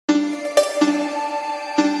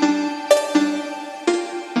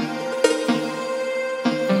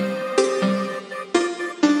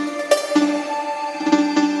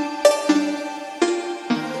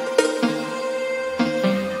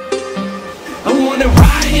wanna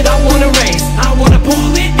ride, I wanna race, I wanna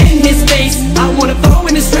pull it in his face. I wanna throw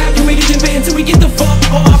in the strap, you make it jump in till we get the fuck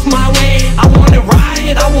off my way. I wanna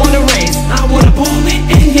ride, I wanna race, I wanna pull it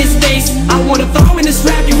in his face. I wanna throw in the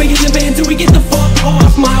strap, you make it jump in till we get the fuck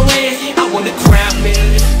off my way. I wanna crown me,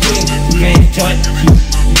 you can't touch you.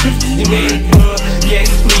 You made it good, yeah,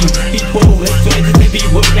 it's me. He pull it, touch it, baby,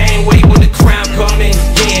 what bang, wait when the crown coming,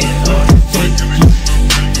 yeah, touch you.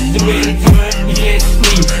 You made it good, yeah, it's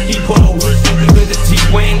me. He pull it, with the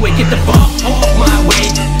T-Wayne, wait, get the fuck off my way.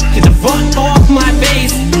 Get the fuck off my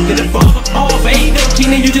face. Get the fuck off, hey,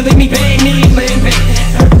 Tina, you just let me pay me, man,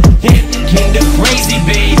 yeah, kinda crazy,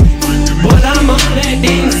 babe, but I'm on that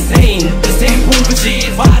insane. The same proof of shit,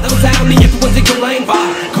 5 down the influence in your lane,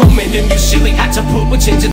 5 coming to you, silly, had to put what change